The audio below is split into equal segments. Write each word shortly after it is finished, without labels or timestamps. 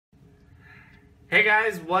Hey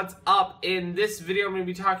guys, what's up? In this video, I'm going to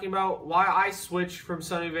be talking about why I switched from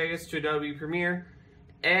Sony Vegas to Adobe Premiere,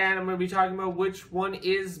 and I'm going to be talking about which one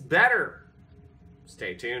is better.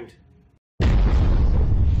 Stay tuned.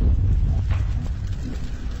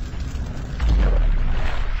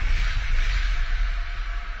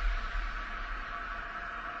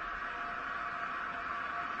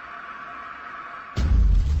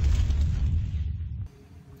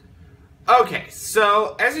 Okay,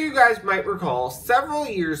 so as you guys might recall, several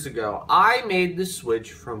years ago, I made the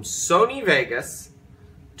switch from Sony Vegas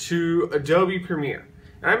to Adobe Premiere.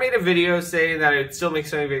 And I made a video saying that I'd still make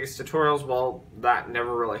Sony Vegas tutorials. Well, that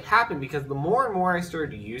never really happened because the more and more I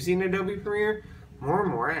started using Adobe Premiere, more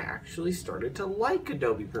and more I actually started to like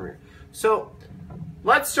Adobe Premiere. So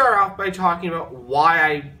let's start off by talking about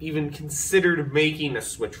why I even considered making a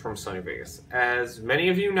switch from Sony Vegas. As many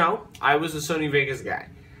of you know, I was a Sony Vegas guy.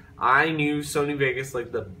 I knew Sony Vegas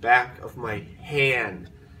like the back of my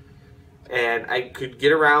hand. And I could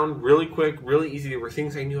get around really quick, really easy. There were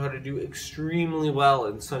things I knew how to do extremely well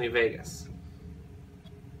in Sony Vegas.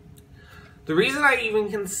 The reason I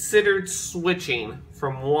even considered switching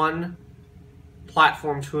from one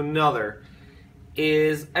platform to another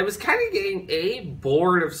is I was kind of getting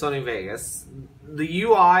bored of Sony Vegas. The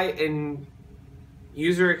UI and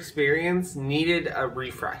user experience needed a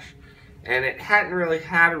refresh. And it hadn't really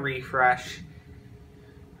had a refresh,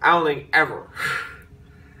 I don't think, ever.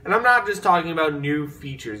 And I'm not just talking about new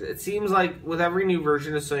features. It seems like with every new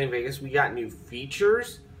version of Sony Vegas, we got new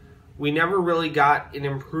features. We never really got an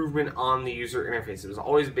improvement on the user interface. It was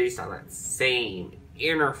always based on that same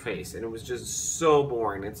interface, and it was just so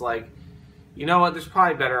boring. It's like, you know what, there's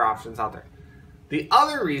probably better options out there. The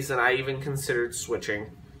other reason I even considered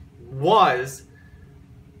switching was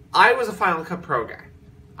I was a Final Cut Pro guy.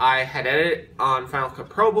 I had edited on Final Cut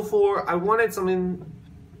Pro before. I wanted something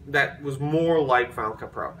that was more like Final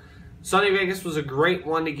Cut Pro. Sony Vegas was a great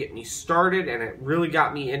one to get me started, and it really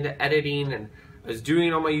got me into editing, and I was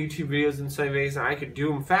doing all my YouTube videos in Sony Vegas, and I could do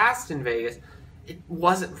them fast in Vegas. It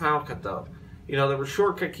wasn't Final Cut though. You know, there were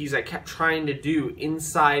shortcut keys I kept trying to do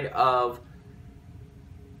inside of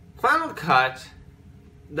Final Cut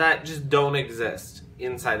that just don't exist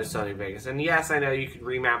inside of Sony Vegas. And yes, I know you could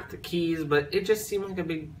remap the keys, but it just seemed like a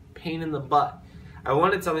big pain in the butt. I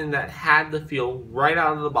wanted something that had the feel right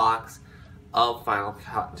out of the box of Final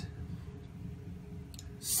Cut.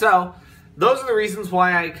 So those are the reasons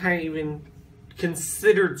why I kind of even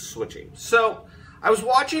considered switching. So I was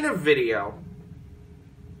watching a video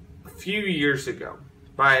a few years ago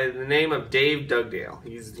by the name of Dave Dugdale.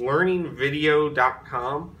 He's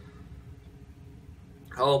learningvideo.com.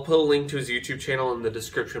 I'll put a link to his YouTube channel in the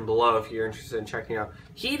description below if you're interested in checking out.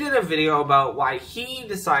 He did a video about why he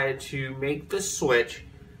decided to make the switch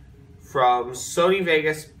from Sony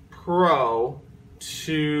Vegas Pro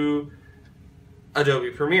to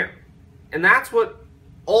Adobe Premiere. And that's what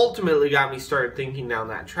ultimately got me started thinking down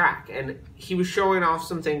that track. And he was showing off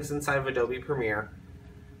some things inside of Adobe Premiere.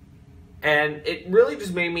 And it really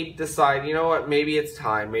just made me decide, you know what, maybe it's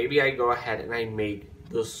time. Maybe I go ahead and I make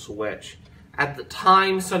the switch. At the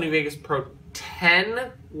time, Sony Vegas Pro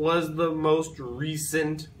 10 was the most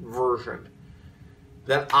recent version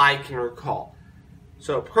that I can recall.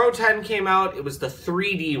 So Pro 10 came out. It was the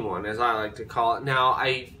 3D one, as I like to call it. Now,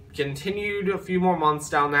 I continued a few more months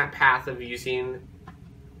down that path of using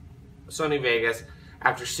Sony Vegas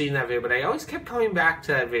after seeing that video, but I always kept coming back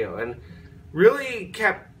to that video and really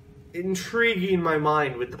kept intriguing my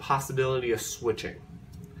mind with the possibility of switching.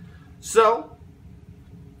 So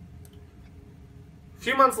a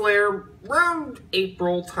few months later, around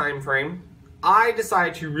April timeframe, I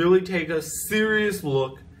decided to really take a serious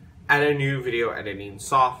look at a new video editing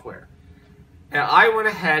software. And I went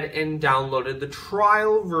ahead and downloaded the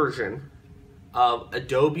trial version of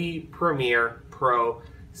Adobe Premiere Pro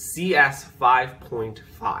CS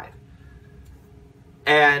 5.5.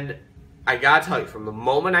 And I gotta tell you, from the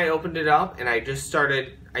moment I opened it up and I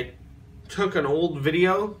took an old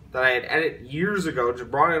video that I had edited years ago, just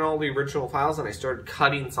brought in all the original files, and I started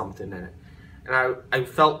cutting something in it. And I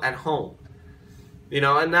felt at home. You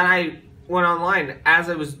know, and then I went online. As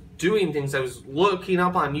I was doing things, I was looking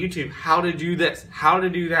up on YouTube how to do this, how to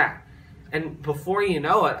do that. And before you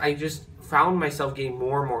know it, I just found myself getting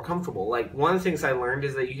more and more comfortable. Like, one of the things I learned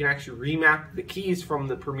is that you can actually remap the keys from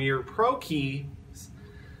the Premiere Pro keys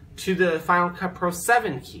to the Final Cut Pro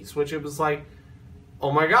 7 keys, which it was like,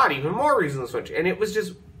 oh my god, even more reason to switch. And it was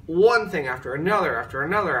just one thing after another, after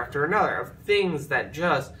another, after another, of things that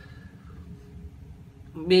just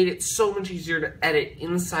made it so much easier to edit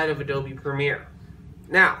inside of Adobe Premiere.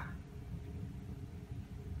 Now,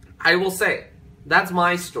 I will say, that's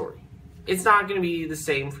my story. it's not going to be the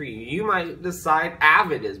same for you. You might decide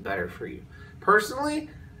Avid is better for you. Personally,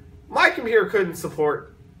 my computer couldn't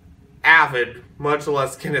support Avid, much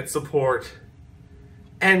less can it support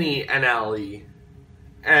any NLE.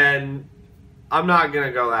 And I'm not going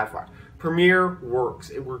to go that far. Premiere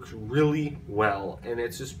works. It works really well, and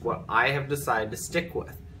it's just what I have decided to stick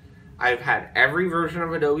with. I've had every version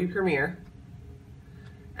of Adobe Premiere,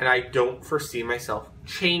 and I don't foresee myself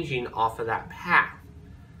changing off of that path.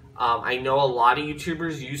 I know a lot of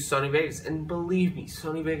YouTubers use Sony Vegas, and believe me,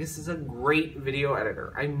 Sony Vegas is a great video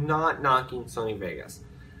editor. I'm not knocking Sony Vegas.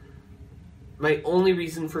 My only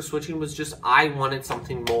reason for switching was just I wanted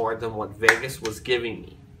something more than what Vegas was giving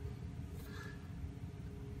me.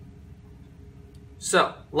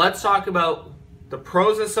 So, let's talk about the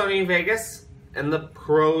pros of Sony Vegas and the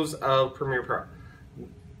pros of Premiere Pro.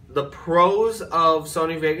 The pros of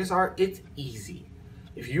Sony Vegas are, it's easy.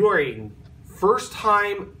 If you are a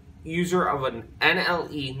first-time user of an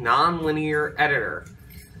NLE, non-linear editor,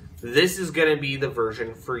 this is going to be the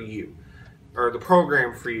version for you. Or the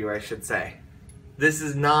program for you, I should say. This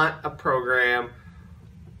is not a program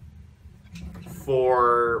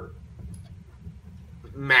for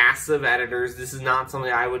massive editors. This is not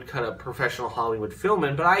something I would cut a professional Hollywood film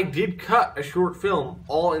in, but I did cut a short film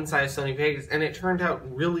all inside of Sony Vegas, and it turned out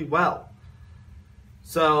really well.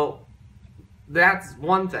 So, that's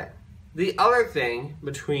one thing. The other thing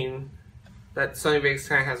that Sony Vegas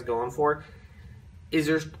kind of has going for is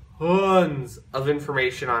there's tons of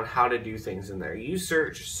information on how to do things in there. You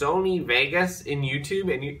search Sony Vegas in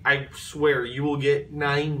YouTube, and I swear you will get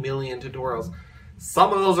 9 million tutorials.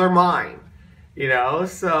 Some of those are mine, you know.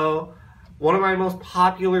 So one of my most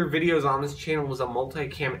popular videos on this channel was a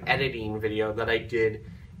multicam editing video that I did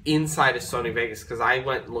inside of Sony Vegas because I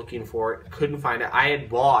went looking for it, couldn't find it. I had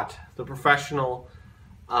bought the professional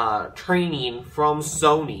training from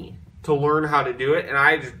Sony to learn how to do it, and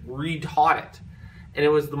I just retaught it. And it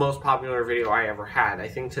was the most popular video I ever had. I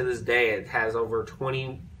think to this day it has over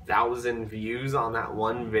 20,000 views on that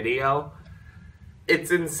one video. It's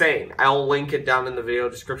insane. I'll link it down in the video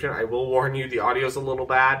description. I will warn you, the audio's a little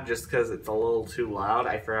bad just because it's a little too loud.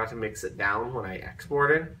 I forgot to mix it down when I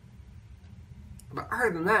exported. But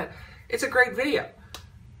other than that, it's a great video.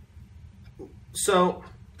 So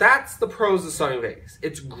that's the pros of Sony Vegas.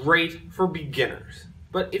 It's great for beginners.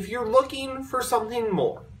 But if you're looking for something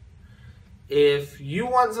more, if you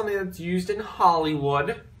want something that's used in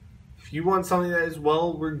Hollywood, if you want something that is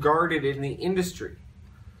well regarded in the industry,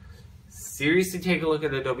 seriously take a look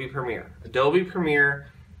at Adobe Premiere. Adobe Premiere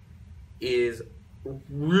is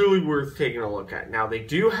really worth taking a look at. Now, they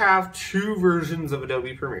do have two versions of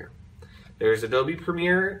Adobe Premiere. There's Adobe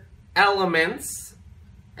Premiere Elements,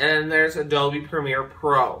 and there's Adobe Premiere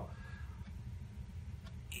Pro.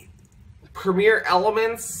 Premiere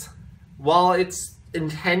Elements, while it's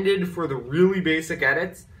intended for the really basic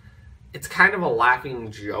edits, it's kind of a laughing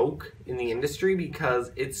joke in the industry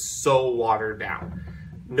because it's so watered down.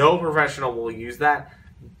 No professional will use that.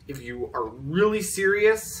 If you are really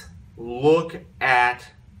serious, look at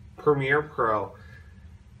Premiere Pro.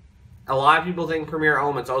 A lot of people think Premiere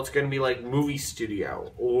Elements, oh, it's going to be like Movie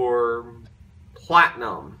Studio or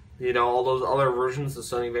Platinum, you know, all those other versions of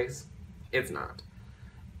Sony Vegas. It's not.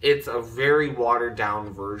 It's a very watered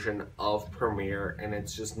down version of Premiere, and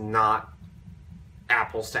it's just not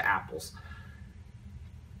apples to apples.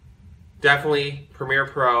 Definitely Premiere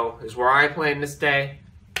Pro is where I plan to stay.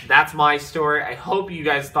 That's my story. I hope you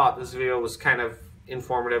guys thought this video was kind of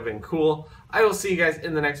informative and cool. I will see you guys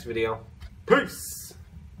in the next video. Peace!